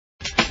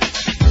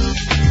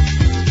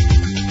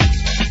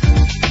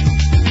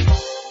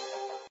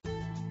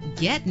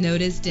Get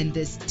noticed in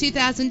this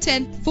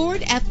 2010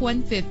 Ford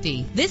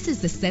F-150. This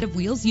is the set of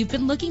wheels you've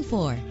been looking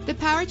for. The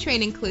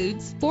powertrain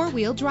includes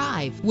four-wheel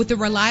drive with a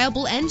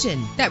reliable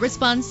engine that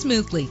responds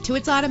smoothly to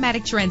its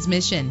automatic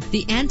transmission.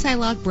 The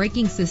anti-lock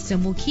braking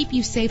system will keep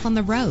you safe on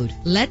the road.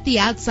 Let the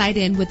outside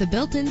in with a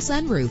built-in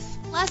sunroof.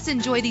 Plus,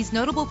 enjoy these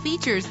notable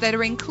features that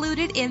are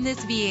included in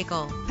this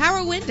vehicle: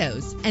 power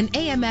windows, an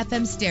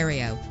AM/FM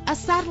stereo, a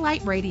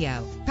satellite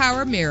radio,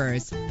 power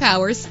mirrors,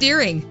 power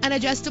steering, an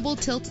adjustable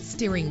tilt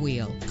steering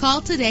wheel.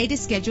 Call today to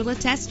schedule a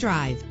test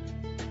drive.